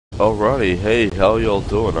Alrighty, hey, how y'all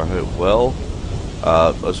doing? I hope well.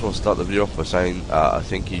 I just want to start the video off by saying a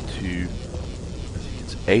thank you to, I think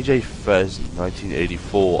it's AJ Fez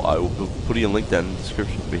 1984. I will be putting a link down in the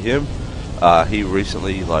description for him. He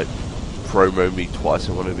recently promoted me twice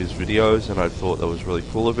in one of his videos, and I thought that was really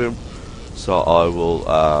cool of him. So I will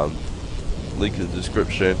link in the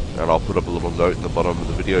description, and I'll put up a little note in the bottom of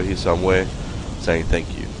the video here somewhere saying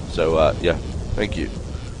thank you. So yeah, thank you.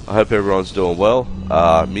 I hope everyone's doing well.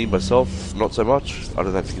 Me, myself, not so much. I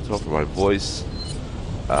don't know if you can tell from my voice.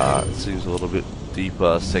 It seems a little bit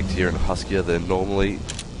deeper, sexier and huskier than normally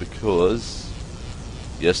because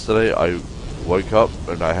yesterday I woke up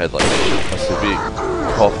and I had a severe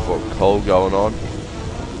cough or cold going on.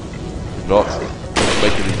 Could not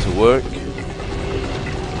make it into work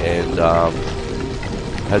and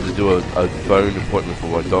had to do a phone appointment for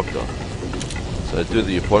my doctor. So I do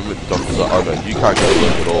the appointment, the doctor's like, oh no, you can't go to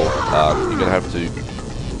work at all. You're going to have to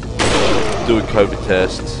do a COVID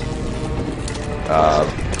test.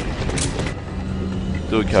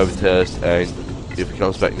 And if it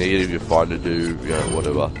comes back negative, you're fine to do,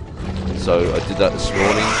 whatever. So I did that this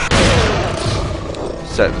morning.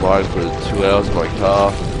 Sat in line for 2 hours in my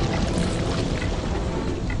car.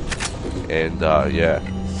 And yeah,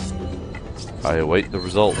 I await the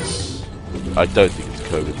results. I don't think it's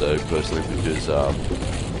COVID though, personally, because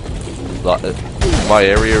my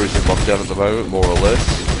area is in lockdown at the moment, more or less.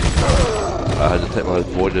 I had to take my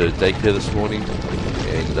boy to daycare this morning,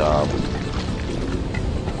 and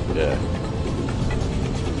yeah,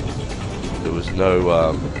 there was no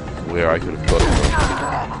where I could have got it from.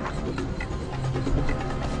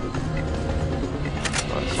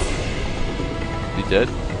 Nice. He dead?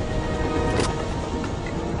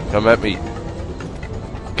 Come at me.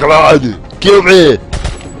 Come on! Kill me!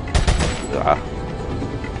 Ah.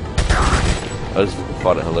 I just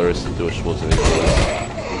find it hilarious to do a Schwarzenegger.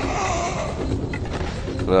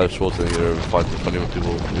 I know Schwarzenegger finds it funny when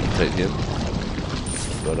people imitate him.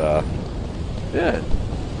 But, yeah, a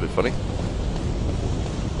bit funny.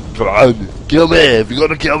 Come on! Kill me! If you're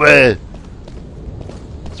gonna kill me!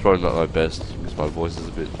 It's probably not my best, because my voice is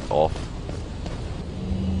a bit off.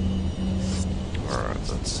 Alright,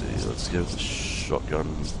 let's see. Let's give the shotgun.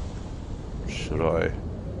 Should I?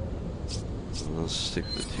 Let's stick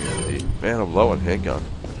with the TNT. Man, I'm low on handgun.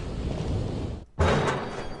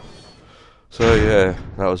 So yeah,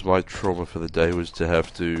 that was my trauma for the day, was to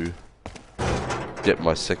have to get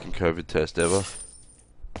my second COVID test ever.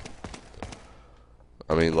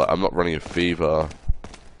 I mean, I'm not running a fever.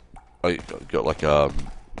 I got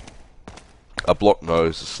a blocked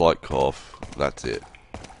nose, a slight cough. That's it.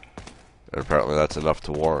 And apparently that's enough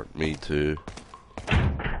to warrant me to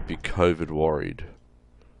be COVID worried.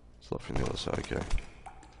 Stuff from the other side, okay.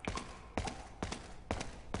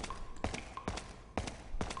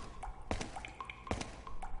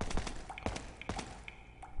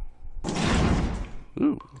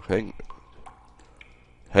 Ooh,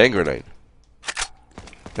 hand grenade.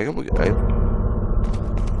 I think I'm looking at aim.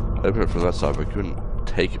 I opened it from that side, but I couldn't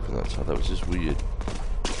take it from that side. That was just weird.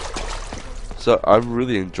 So I'm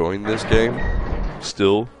really enjoying this game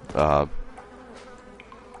still.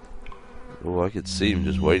 Oh, I could see him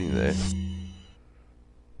just waiting there.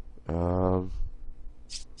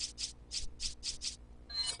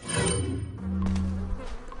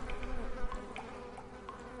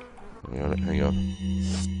 Hang on.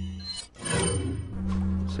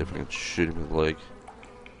 See if I can shoot him in the leg.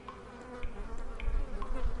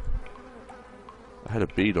 I had a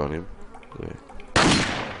bead on him. There.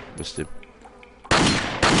 Missed him.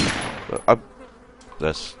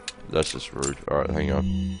 That's just rude. Alright, hang on.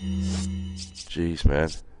 Jeez, man.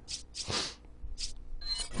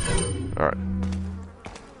 Alright.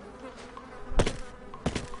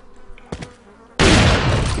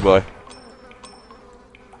 Goodbye.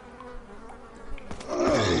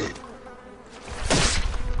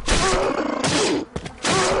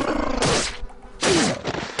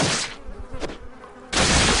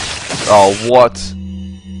 Oh, what?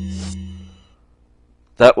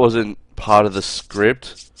 That wasn't part of the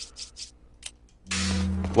script.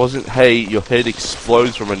 Wasn't, hey, your head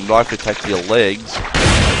explodes from a knife attack to your legs.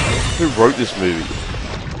 Who wrote this movie?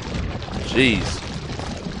 Jeez.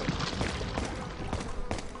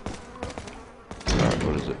 Alright,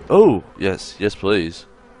 what is it? Oh, yes, yes please.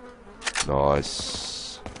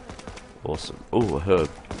 Nice. Awesome. Oh, a herb.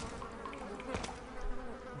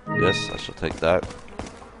 Yes, I shall take that.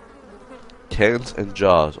 Cans and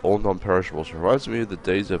jars, all non-perishables. Reminds me of the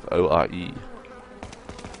days of ORE.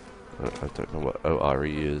 I don't know what ORE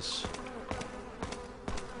is.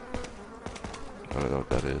 I don't know what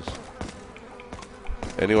that is.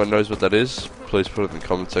 Anyone knows what that is? Please put it in the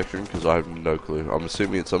comment section, because I have no clue. I'm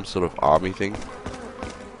assuming it's some sort of army thing.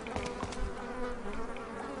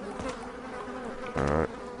 Alright.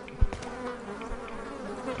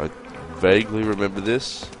 I vaguely remember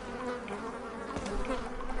this.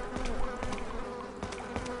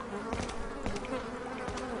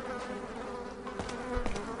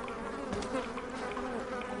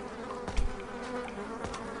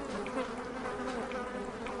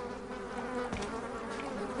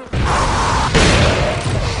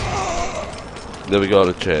 Never got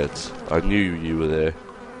a chance. I knew you were there.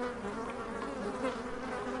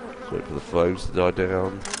 Let's wait for the flames to die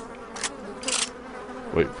down.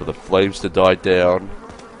 Wait for the flames to die down.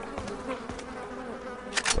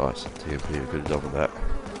 Nice, TMP, I could have done with that.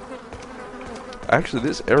 Actually,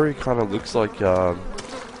 this area kind of looks like the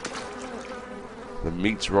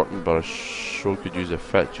meat's rotten, but I sure could use a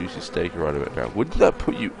fat, juicy steak right about now. Wouldn't that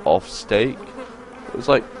put you off steak? It was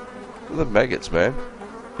like, the maggots, man.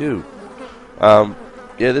 Ew.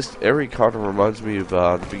 Yeah, this area kind of reminds me of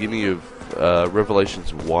the beginning of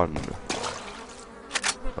Revelations 1.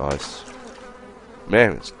 Nice.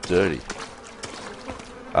 Man, it's dirty.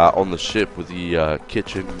 On the ship with the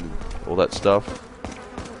kitchen and all that stuff.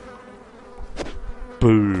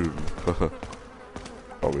 Boom.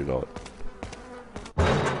 Probably not.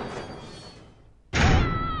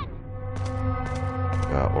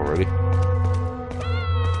 Already?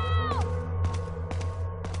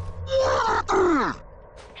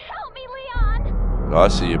 Help me, Leon! I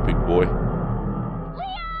see you, big boy.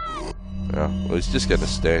 Leon! Yeah, well, he's just gonna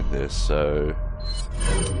stand there, so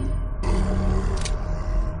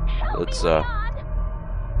let's did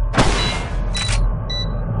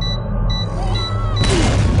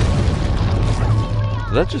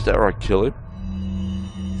that just outright kill him?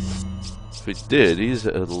 If he did, he's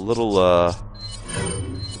a little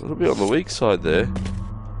bit on the weak side there.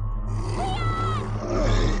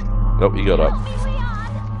 Nope, he got up.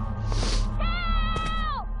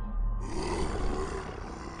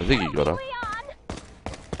 I think he got up.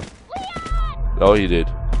 Oh, he did.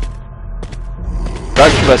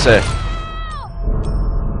 Back to say.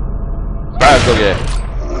 Back again.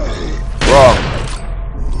 Wrong.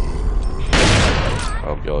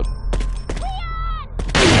 Oh god.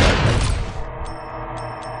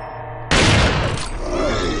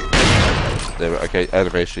 There, okay,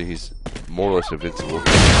 animation, he's more or less invincible.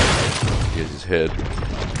 He has his head.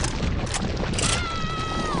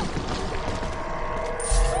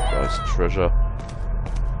 Nice treasure.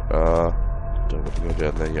 Don't want to go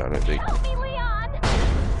down there yet, I don't think. Help me, Leon!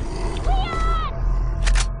 Leon!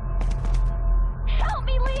 Help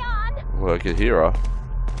me, Leon! Well, I can hear her.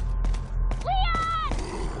 Leon!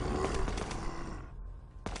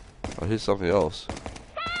 I hear something else.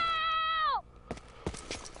 Help!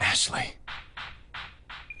 Ashley.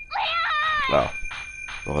 Leon! Oh.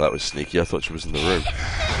 Oh, that was sneaky. I thought she was in the room.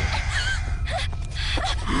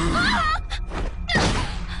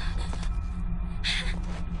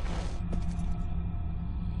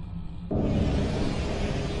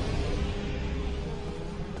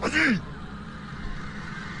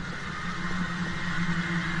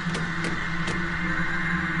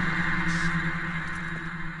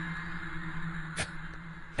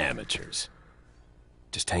 Amateurs.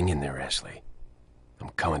 Just hang in there, Ashley. I'm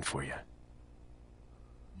coming for you.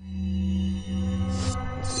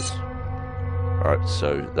 Alright,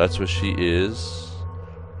 so that's where she is.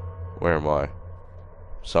 Where am I?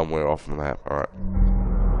 Somewhere off the map. Alright.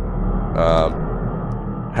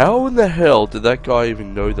 How in the hell did that guy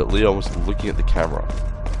even know that Leon was looking at the camera?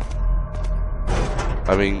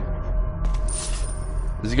 I mean,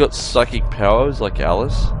 has he got psychic powers like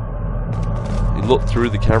Alice? He looked through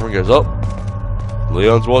the camera and goes, "Oh,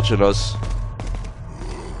 Leon's watching us.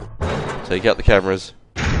 Take out the cameras."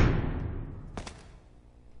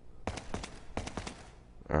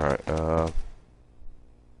 Alright, am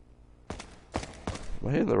I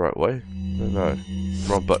heading the right way? I don't know.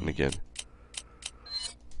 Wrong button again.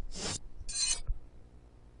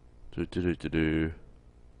 Do.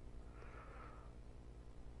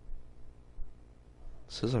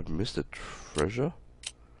 Says I've missed a treasure?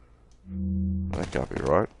 That can't be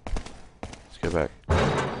right. Let's go back.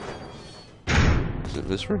 Is it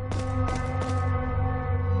this room?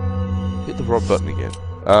 Hit the wrong button again.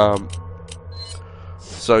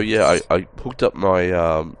 So yeah, I hooked up my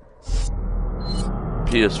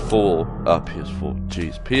PS4,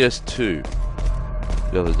 PS2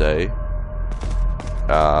 the other day.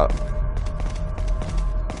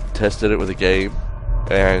 Tested it with a game,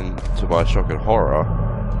 and to my shock and horror,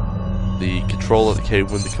 the controller that came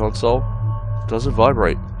with the console doesn't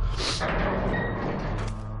vibrate.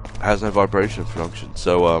 has no vibration function.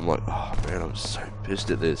 So I'm like, oh man, I'm so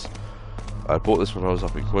pissed at this. I bought this when I was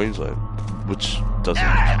up in Queensland, which doesn't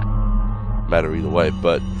matter either way,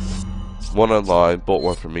 but one online, bought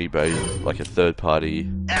one from eBay, like a third party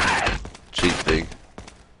cheap thing,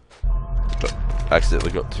 but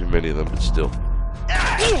accidentally got too many of them, but still.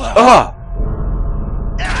 Ah!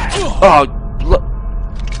 Oh,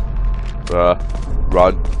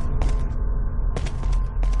 run.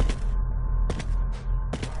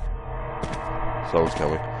 Someone's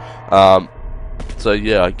coming. So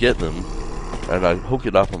yeah, I get them, and I hook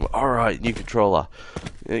it up. I'm like, alright, new controller.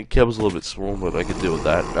 Yeah, cable's a little bit small, but I can deal with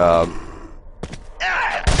that.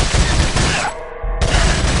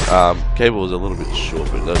 Cable is a little bit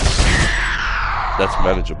short, but that's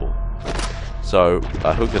manageable. So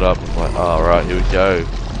I hook it up, and I'm like, alright, here we go.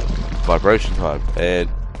 Vibration time. And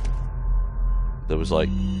there was like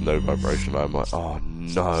no vibration. I'm like, oh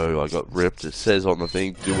no, I got ripped. It says on the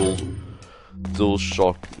thing, dual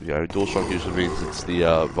shock. You know, dual shock usually means it's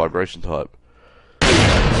the vibration type.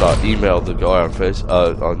 So I emailed the guy on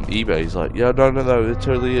eBay. He's like, yeah, no, it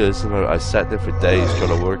totally is. And I sat there for days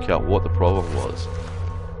trying to work out what the problem was,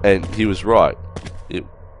 and he was right. It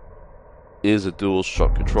is a dual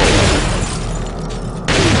shock controller,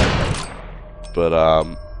 but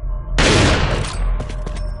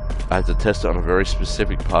I had to test it on a very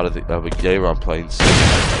specific part of a game I'm playing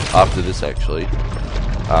after this actually,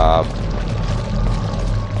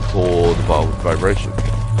 for the vibration.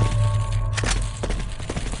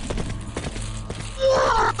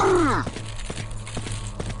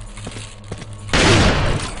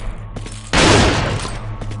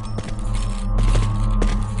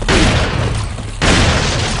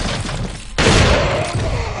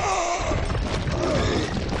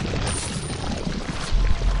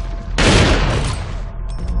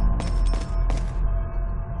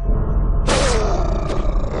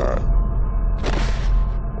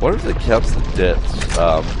 What if it counts the deaths,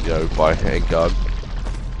 you know, by handgun,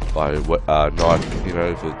 by knife, you know,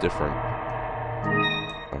 if they're different.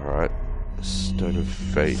 Alright. Stone of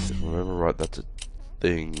Faith. If I remember right, that's a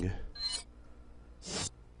thing.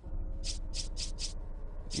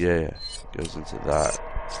 Yeah, goes into that.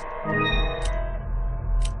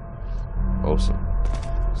 Awesome.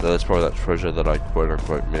 So that's probably that treasure that I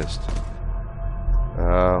quote-unquote missed.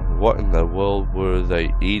 What in the world were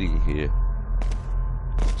they eating here?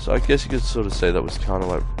 So I guess you could sort of say that was kind of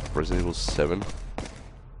like Resident Evil 7,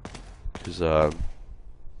 because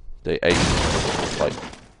they ate like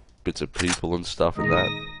bits of people and stuff and that.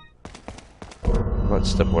 I might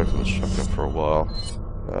step away from the shotgun for a while.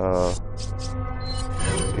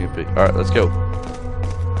 Alright, let's go.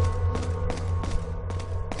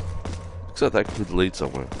 Looks like that could lead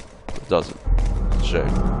somewhere. It doesn't. It's a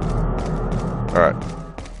shame. Alright.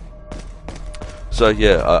 So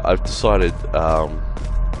yeah, I've decided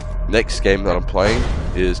next game that I'm playing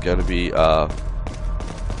is going to be a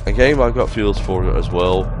game I got feels for as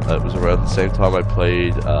well. It was around the same time I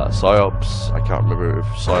played PsyOps. I can't remember if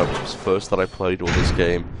PsyOps was first that I played or this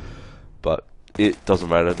game, but it doesn't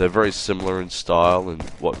matter. They're very similar in style and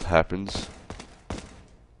what happens.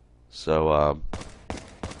 So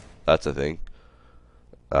that's a thing.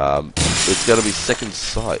 It's going to be Second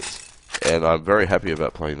Sight, and I'm very happy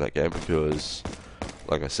about playing that game because,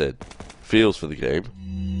 like I said, feels for the game.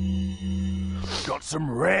 Got some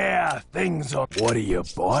rare things on. What are you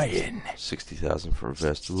buying? 60,000 for a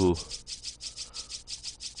vest. Ooh.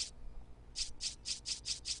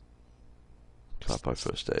 Can't buy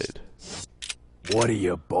first aid. What are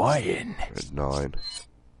you buying? Red 9.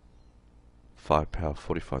 5 power,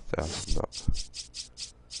 45,000 up.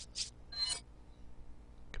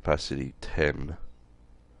 Capacity 10.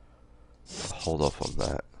 I'll hold off on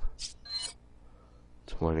that.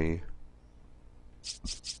 20.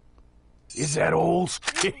 Is that all?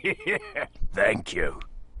 Thank you.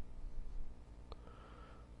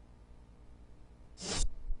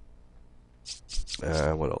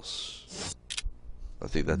 What else? I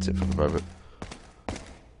think that's it for the moment.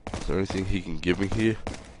 Is there anything he can give me here?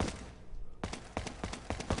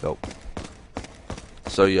 Nope.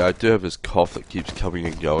 So yeah, I do have this cough that keeps coming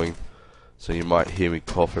and going. So you might hear me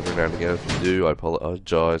cough every now and again. If you do, I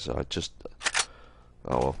apologize. Oh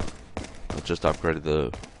well. I just upgraded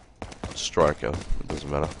the striker. It doesn't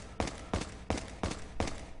matter.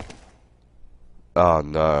 Oh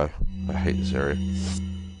no. I hate this area.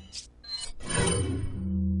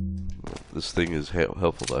 This thing is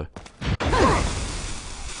helpful though.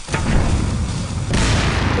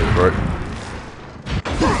 Hey, bro.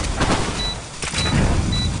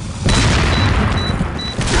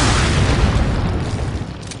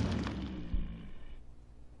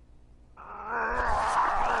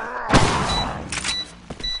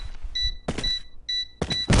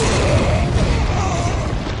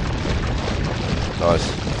 Nice.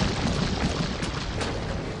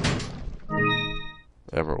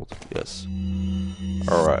 Emerald, yes.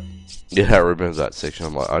 Alright. Yeah, I remember that section.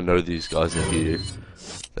 I'm like, I know these guys are here.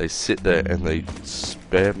 They sit there and they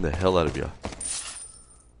spam the hell out of you.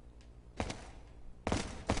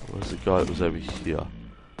 Where's the guy that was over here?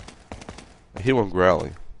 I hear one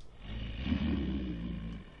growling.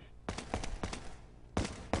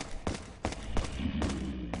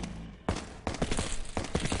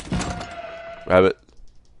 Rabbit.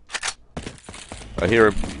 I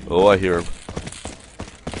hear him. Oh, I hear him.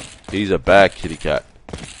 He's a bad kitty cat.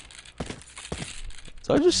 Did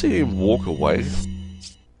I just see him walk away?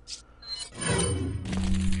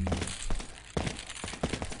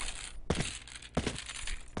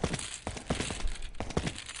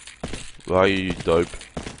 Why are you dope?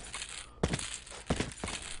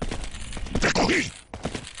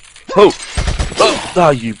 Oh! Oh!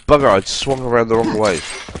 Ah, you bugger, I swung around the wrong way.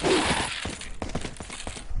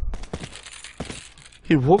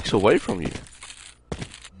 He walks away from you.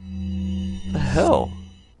 The hell?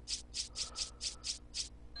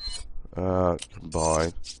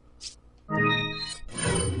 Combine.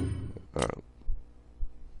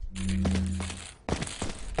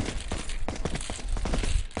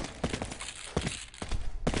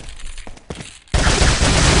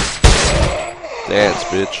 Dance,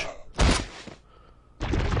 bitch.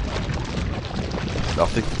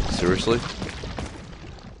 Nothing? Seriously?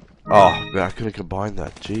 Oh, man, I couldn't combine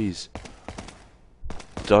that. Jeez.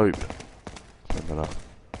 Dope. No.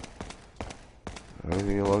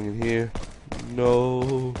 Anything along in here?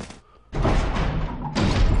 No. I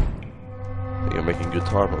think I'm making good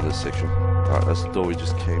time on this section. Alright, that's the door we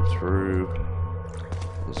just came through.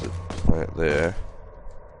 There's a plant there.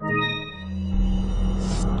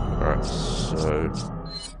 Alright, so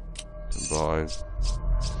combine.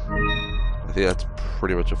 I think that's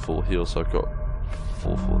pretty much a full heal, so I've got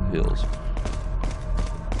full heals.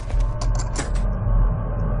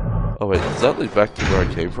 Oh wait, does that lead back to where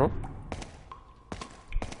I came from?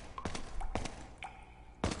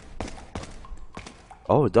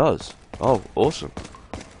 Oh, it does. Oh, awesome.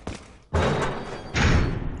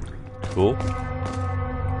 Cool.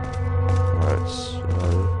 Alright, so...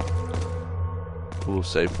 Ooh,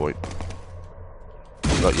 save point.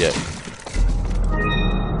 Not yet.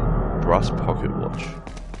 Brass pocket watch.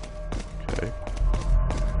 Okay.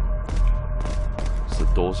 It's the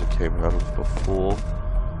doors that came out of before.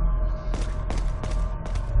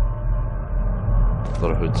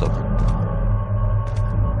 Thought I heard something.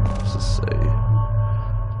 What's this say?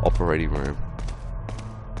 Operating room.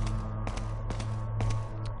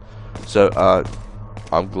 So,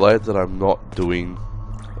 I'm glad that I'm not doing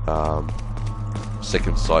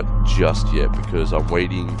second sight just yet, because I'm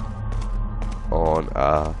waiting on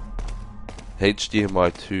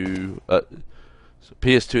HDMI to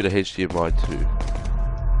PS2 to HDMI to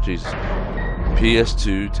Jesus,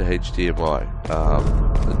 PS2 to HDMI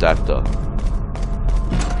adapter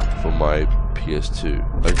for my PS2.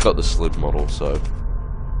 I've got the slim model, so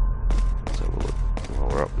let's have a look while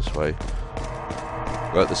we're up this way.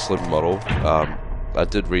 Got the slim model. I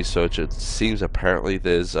did research it. Seems apparently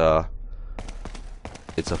there's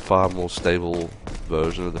it's a far more stable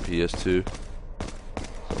version of the PS2.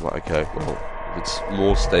 So I'm like, okay, well, if it's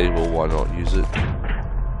more stable, why not use it?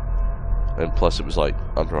 And plus, it was like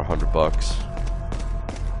under $100.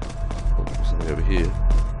 Oh, there's something over here.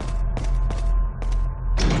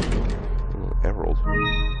 Oh, emerald.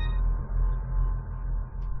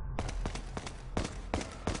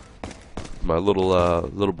 My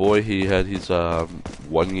little boy, he had his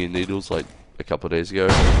 1 year needles like a couple of days ago.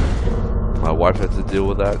 My wife had to deal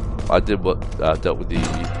with that. I dealt with the,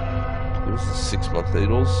 it was the 6-month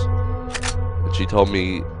needles, and she told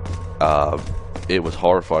me it was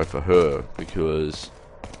horrifying for her because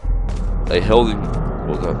they held him.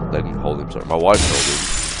 Well, no, they didn't hold him. Sorry, my wife held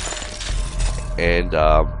him, and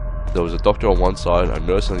there was a doctor on one side, a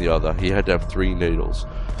nurse on the other. He had to have 3 needles.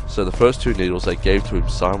 So the first 2 needles they gave to him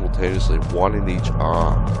simultaneously, 1 in each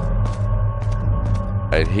arm,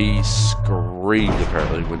 and he screamed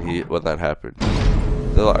apparently when that happened.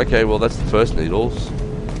 They're like, okay, well that's the first needles.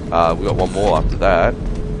 We got 1 more after that.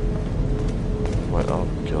 I'm like, oh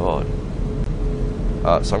god.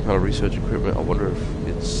 Some kind of research equipment. I wonder if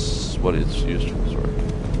it's what it's used for. Sorry.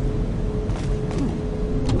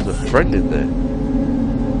 Ooh, there's a friend in there.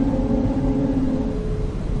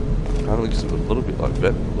 Kind of looks a little bit like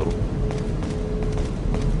that. A little.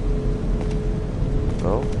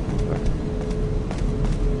 Oh. Okay.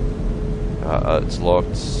 It's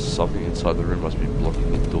locked. Something inside the room must be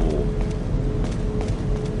blocking the door.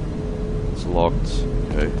 It's locked.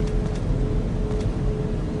 Okay.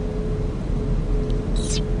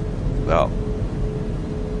 out.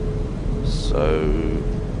 So,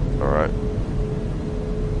 alright.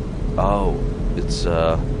 Oh, it's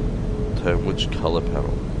turn which color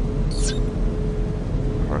panel?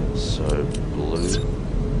 Alright, so blue,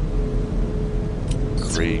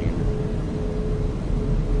 green,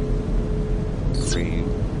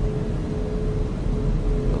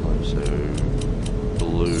 yellow, so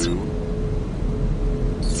blue, green.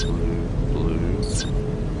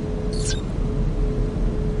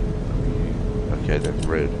 Okay, then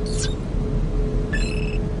red.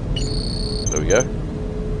 There we go.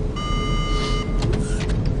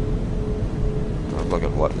 I'm not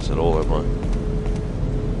gonna like this at all, am I?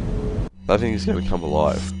 I think he's gonna come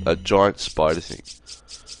alive. That giant spider thing.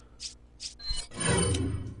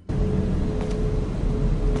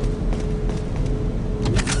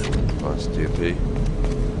 Nice DMP.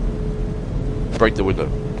 Break the window.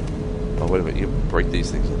 Oh wait a minute, you can break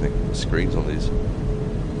these things, I think. The screens on these.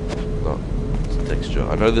 No, it's a texture.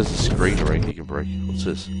 I know there's a screen ring you can break. What's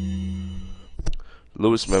this?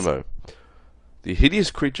 Lewis memo. The hideous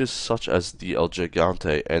creatures such as the El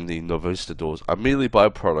Gigante and the Novistadors are merely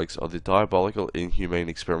byproducts of the diabolical, inhumane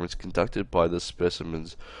experiments conducted by the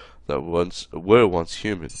specimens that were once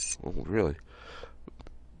human. Oh, really?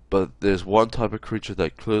 But there's one type of creature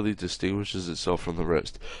that clearly distinguishes itself from the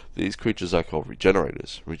rest. These creatures are called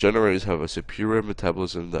regenerators. Regenerators have a superior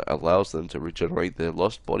metabolism that allows them to regenerate their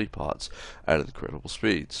lost body parts at incredible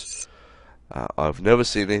speeds. I've never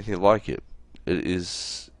seen anything like it. It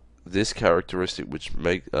is this characteristic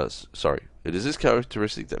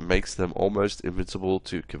that makes them almost invincible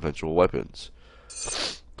to conventional weapons.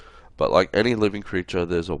 But like any living creature,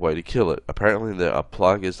 there's a way to kill it. Apparently there are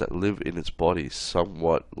plagas that live in its body,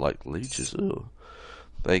 somewhat like leeches. Ugh.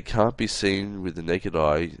 They can't be seen with the naked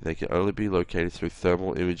eye, they can only be located through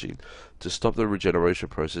thermal imaging. To stop the regeneration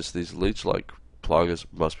process, these leech-like plagas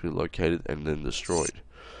must be located and then destroyed.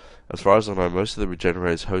 As far as I know, most of the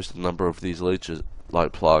regenerators host a number of these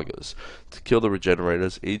leech-like plagas. To kill the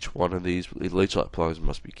regenerators, each one of these leech-like plagas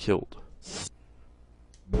must be killed.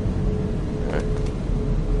 Okay.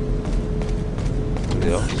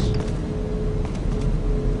 Anything else?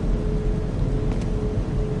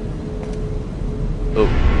 Oh.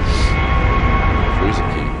 Freezer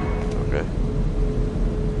key. Okay.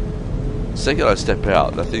 The second I step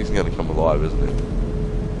out, that thing's gonna come alive, isn't it?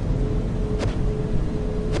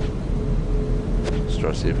 Let's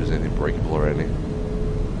try to see if there's anything breakable or anything.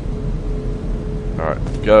 Alright,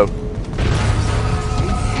 go.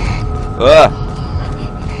 Ah!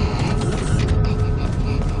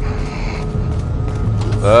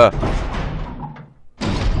 Ah!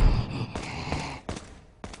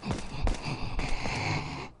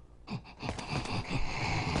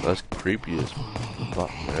 That's creepy as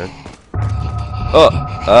fuck, man. Oh!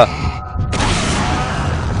 Ah!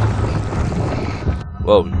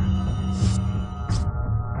 Whoa.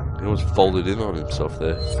 He almost folded in on himself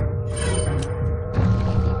there.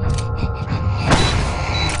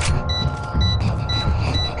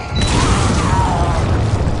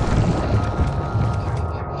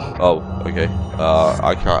 Oh, okay.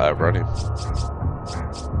 I can't outrun him.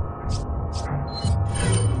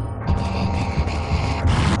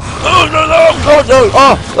 Oh, no, no! Oh, no!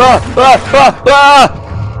 Oh! Ah! Ah! Ah! Ah!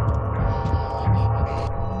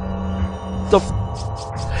 The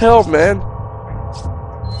hell, man?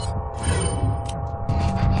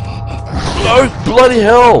 Oh, bloody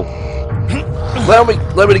hell!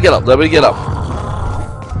 Let me get up. Let me get up.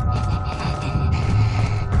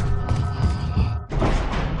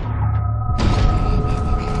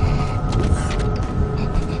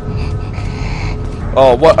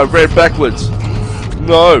 Oh, what? I ran backwards.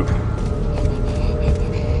 No.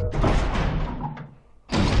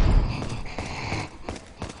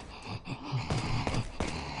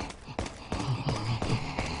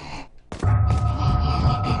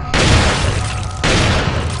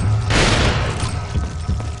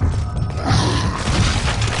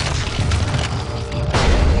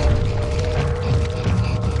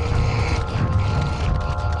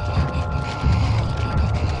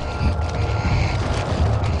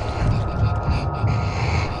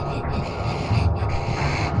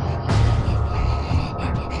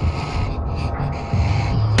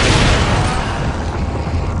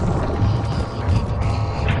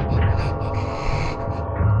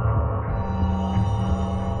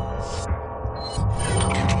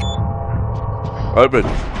 Open.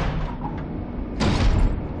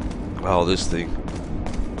 Oh, this thing.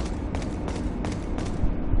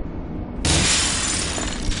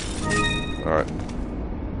 Alright.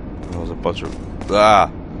 That was a bunch of...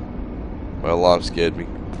 Ah! My alarm scared me.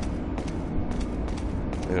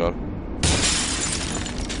 Hang on.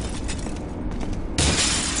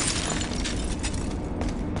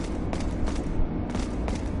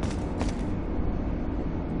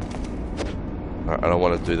 I don't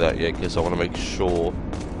want to do that yet because I want to make sure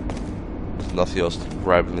there's nothing else to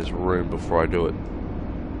grab in this room before I do it.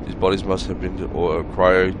 These bodies must have been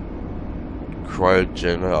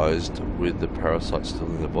cryogenized with the parasites still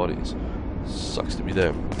in their bodies. Sucks to be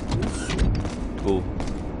them. Cool.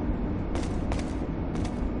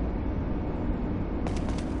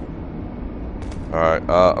 Alright,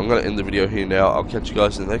 I'm going to end the video here now. I'll catch you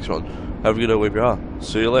guys in the next one. Have a good day wherever you are.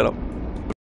 See you later.